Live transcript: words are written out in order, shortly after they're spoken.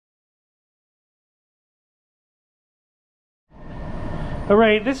All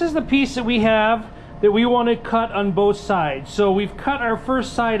right, this is the piece that we have that we want to cut on both sides. So we've cut our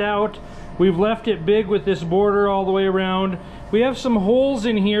first side out. We've left it big with this border all the way around. We have some holes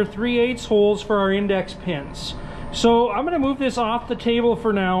in here, 3/8 holes for our index pins. So I'm going to move this off the table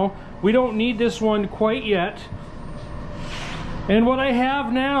for now. We don't need this one quite yet. And what I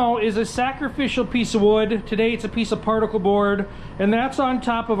have now is a sacrificial piece of wood. Today it's a piece of particle board, and that's on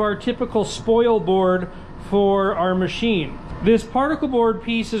top of our typical spoil board for our machine. This particle board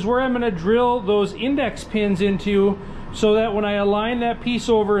piece is where I'm going to drill those index pins into, so that when I align that piece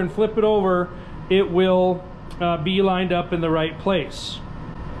over and flip it over, it will be lined up in the right place.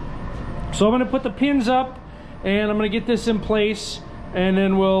 So I'm going to put the pins up, and I'm going to get this in place, and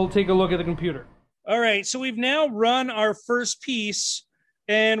then we'll take a look at the computer. All right, so we've now run our first piece,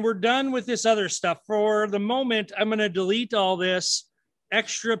 and we're done with this other stuff. For the moment, I'm going to delete all this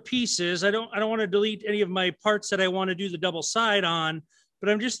extra pieces. I don't want to delete any of my parts that I want to do the double side on, but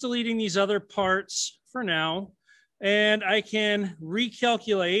I'm just deleting these other parts for now. And I can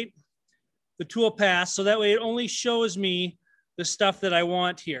recalculate the tool path, so that way it only shows me the stuff that I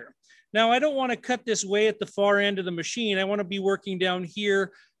want here. Now, I don't want to cut this way at the far end of the machine. I want to be working down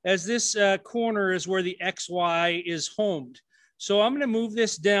here, as this corner is where the XY is homed. So I'm going to move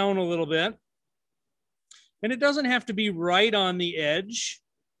this down a little bit. And it doesn't have to be right on the edge.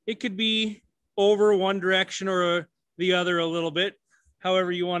 It could be over one direction or the other a little bit,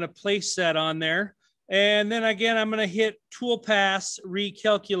 however you want to place that on there. And then again, I'm going to hit tool pass,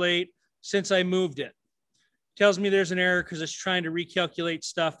 recalculate, since I moved it. Tells me there's an error because it's trying to recalculate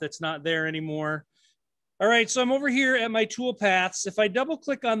stuff that's not there anymore. All right, so I'm over here at my tool paths. If I double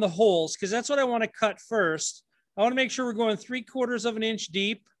click on the holes, because that's what I want to cut first, I want to make sure we're going 3/4 of an inch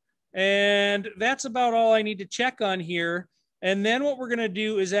deep. And that's about all I need to check on here. And then what we're going to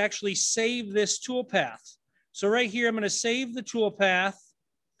do is actually save this tool path. So right here, I'm going to save the tool path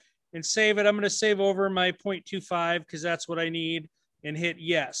and save it. I'm going to save over my 0.25 because that's what I need, and hit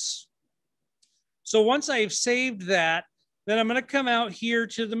yes. So once I've saved that, then I'm going to come out here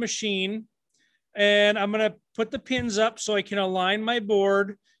to the machine, and I'm going to put the pins up so I can align my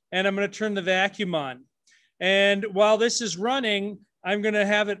board, and I'm going to turn the vacuum on. And while this is running, I'm going to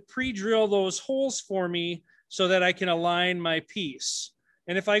have it pre-drill those holes for me so that I can align my piece.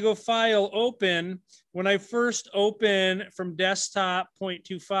 And if I go File, Open, when I first open from desktop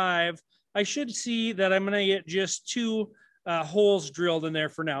 0.25, I should see that I'm going to get just 2 holes drilled in there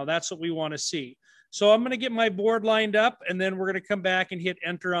for now. That's what we want to see. So I'm going to get my board lined up, and then we're going to come back and hit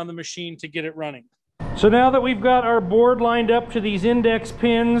Enter on the machine to get it running. So now that we've got our board lined up to these index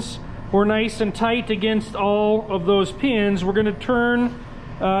pins, we're nice and tight against all of those pins. We're going to turn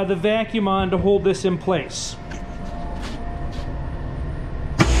the vacuum on to hold this in place.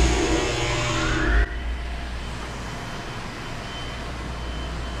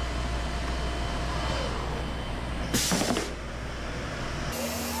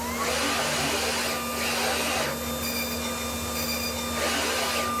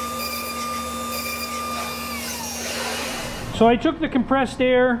 So I took the compressed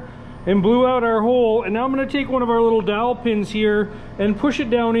air and blew out our hole, and now I'm going to take one of our little dowel pins here and push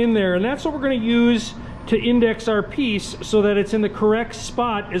it down in there, and that's what we're going to use to index our piece so that it's in the correct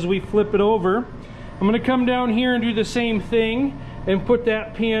spot as we flip it over. I'm going to come down here and do the same thing and put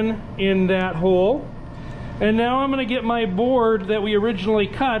that pin in that hole. And now I'm going to get my board that we originally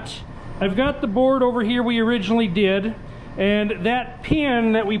cut. I've got the board over here we originally did, and that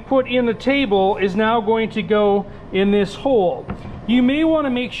pin that we put in the table is now going to go in this hole. You may want to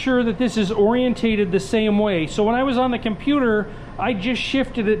make sure that this is orientated the same way. So when I was on the computer, I just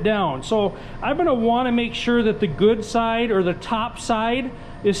shifted it down. So I'm going to want to make sure that the good side, or the top side,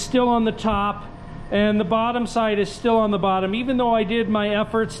 is still on the top and the bottom side is still on the bottom. Even though I did my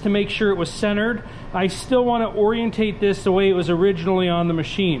efforts to make sure it was centered, I still want to orientate this the way it was originally on the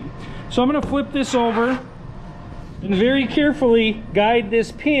machine. So I'm going to flip this over and very carefully guide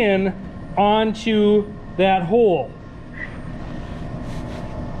this pin onto that hole.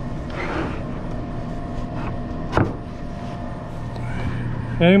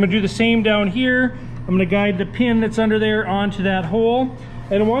 And I'm going to do the same down here. I'm going to guide the pin that's under there onto that hole.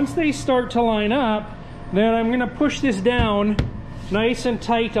 And once they start to line up, then I'm going to push this down nice and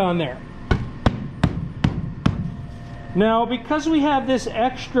tight on there. Now, because we have this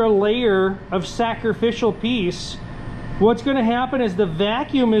extra layer of sacrificial piece, what's going to happen is the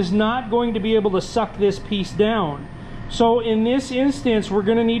vacuum is not going to be able to suck this piece down. So in this instance, we're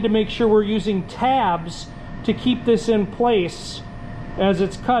going to need to make sure we're using tabs to keep this in place as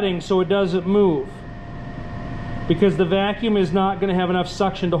it's cutting so it doesn't move, because the vacuum is not going to have enough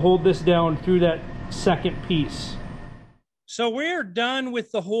suction to hold this down through that second piece. So we're done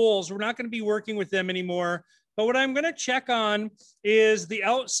with the holes. We're not going to be working with them anymore. But what I'm going to check on is the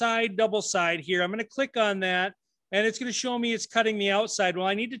outside double side here. I'm going to click on that, and it's going to show me it's cutting the outside. Well,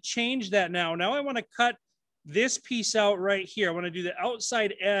 I need to change that now. Now I want to cut this piece out right here. I want to do the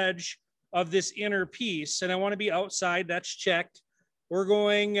outside edge of this inner piece, and I want to be outside. That's checked. We're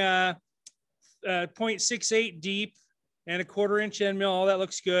going 0.68 deep and a 1/4 inch end mill. All that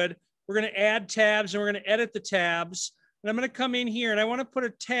looks good. We're going to add tabs, and we're going to edit the tabs. And I'm going to come in here, and I want to put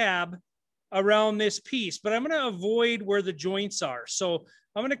a tab around this piece, but I'm going to avoid where the joints are. So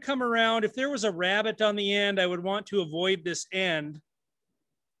I'm going to come around. If there was a rabbet on the end, I would want to avoid this end.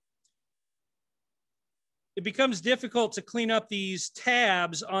 It becomes difficult to clean up these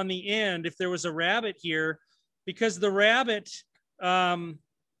tabs on the end if there was a rabbet here, because the rabbet,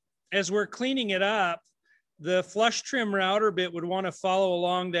 as we're cleaning it up, the flush trim router bit would want to follow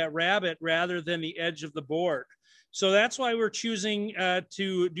along that rabbet rather than the edge of the board. So that's why we're choosing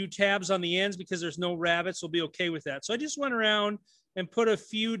to do tabs on the ends, because there's no rabbets. We'll be okay with that. So I just went around and put a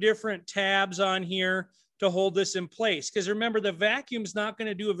few different tabs on here to hold this in place. Because remember, the vacuum's not going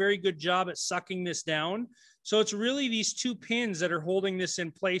to do a very good job at sucking this down. So it's really these 2 pins that are holding this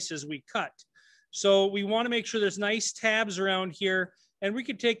in place as we cut. So we want to make sure there's nice tabs around here, and we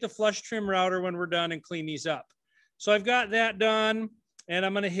can take the flush trim router when we're done and clean these up. So I've got that done, and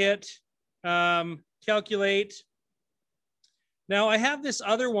I'm going to hit calculate. Now I have this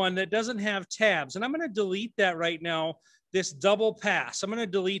other one that doesn't have tabs, and I'm going to delete that right now, this double pass. I'm going to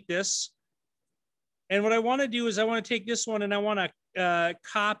delete this. And what I want to do is I want to take this one and I want to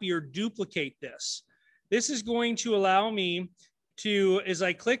copy or duplicate this. This is going to allow me to, as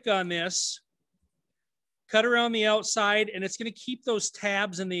I click on this, cut around the outside, and it's going to keep those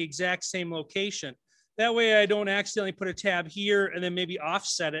tabs in the exact same location. That way I don't accidentally put a tab here and then maybe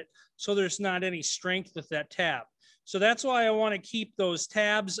offset it so there's not any strength with that tab. So that's why I want to keep those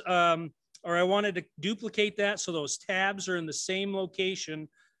tabs, or I wanted to duplicate that so those tabs are in the same location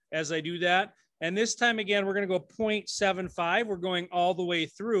as I do that. And this time, again, we're going to go 0.75. We're going all the way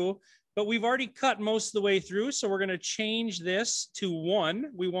through, but we've already cut most of the way through. So we're going to change this to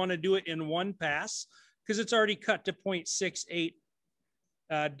 1. We want to do it in 1 pass because it's already cut to 0.68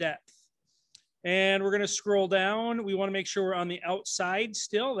 depth. And we're going to scroll down. We want to make sure we're on the outside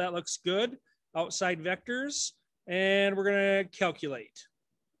still. That looks good. Outside vectors. And we're going to calculate.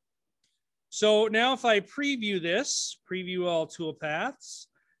 So now if I preview this, preview all tool paths,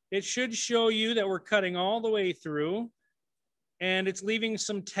 it should show you that we're cutting all the way through and it's leaving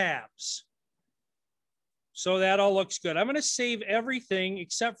some tabs. So that all looks good. I'm going to save everything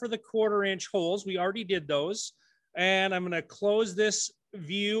except for the 1/4 inch holes. We already did those. And I'm going to close this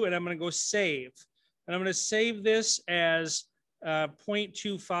view and I'm going to go save. And I'm going to save this as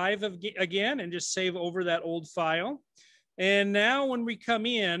 0.25 again, and just save over that old file. And now when we come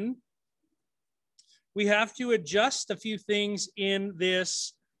in, we have to adjust a few things in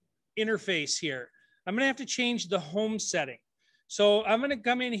this interface here. I'm going to have to change the home setting. So I'm going to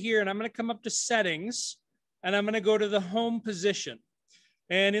come in here and I'm going to come up to settings and I'm going to go to the home position.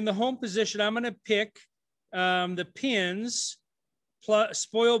 And in the home position, I'm going to pick the pins plus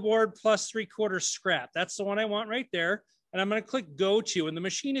spoil board plus 3/4 scrap. That's the one I want right there. And I'm going to click go to, and the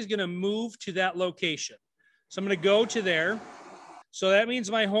machine is going to move to that location. So I'm going to go to there. So that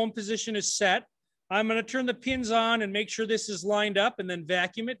means my home position is set. I'm going to turn the pins on and make sure this is lined up and then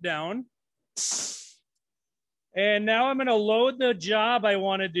vacuum it down. And now I'm going to load the job I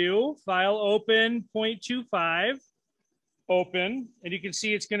want to do. File open, 0.25, open. And you can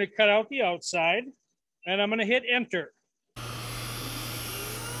see it's going to cut out the outside. And I'm going to hit enter.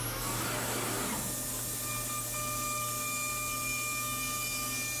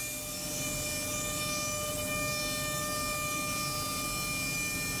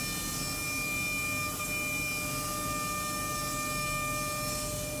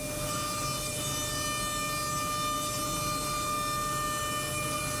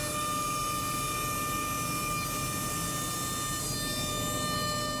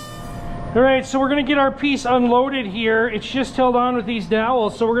 All right, so we're gonna get our piece unloaded here. It's just held on with these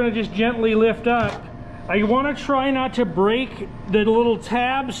dowels, so we're gonna just gently lift up. I wanna try not to break the little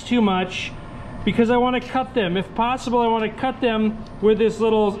tabs too much because I wanna cut them. If possible, I wanna cut them with this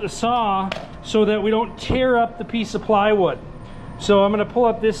little saw so that we don't tear up the piece of plywood. So I'm gonna pull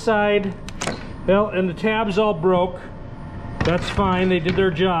up this side, well, and the tabs all broke. That's fine, they did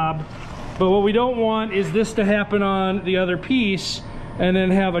their job. But what we don't want is this to happen on the other piece and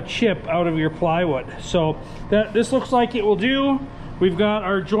then have a chip out of your plywood. So this looks like it will do. We've got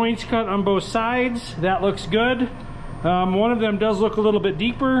our joints cut on both sides. That looks good. One of them does look a little bit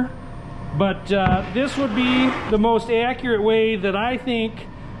deeper. But this would be the most accurate way that I think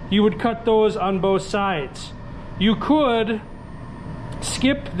you would cut those on both sides. You could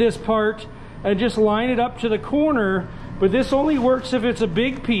skip this part and just line it up to the corner, but this only works if it's a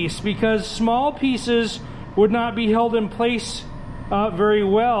big piece, because small pieces would not be held in place very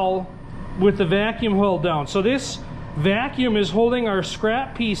well with the vacuum held down. So this vacuum is holding our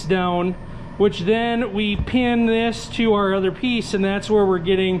scrap piece down, which then we pin this to our other piece, and that's where we're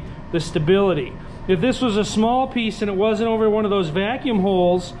getting the stability. If this was a small piece and it wasn't over one of those vacuum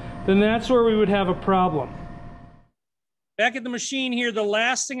holes, then that's where we would have a problem. Back at the machine here, the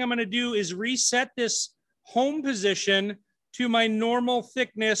last thing I'm going to do is reset this home position to my normal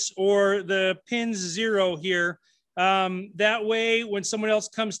thickness, or the pins 0 here. That way, when someone else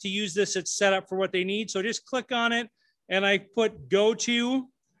comes to use this, it's set up for what they need. So just click on it, and I put go to,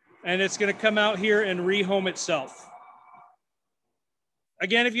 and it's going to come out here and rehome itself.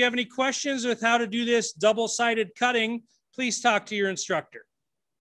 Again, if you have any questions with how to do this double-sided cutting, please talk to your instructor.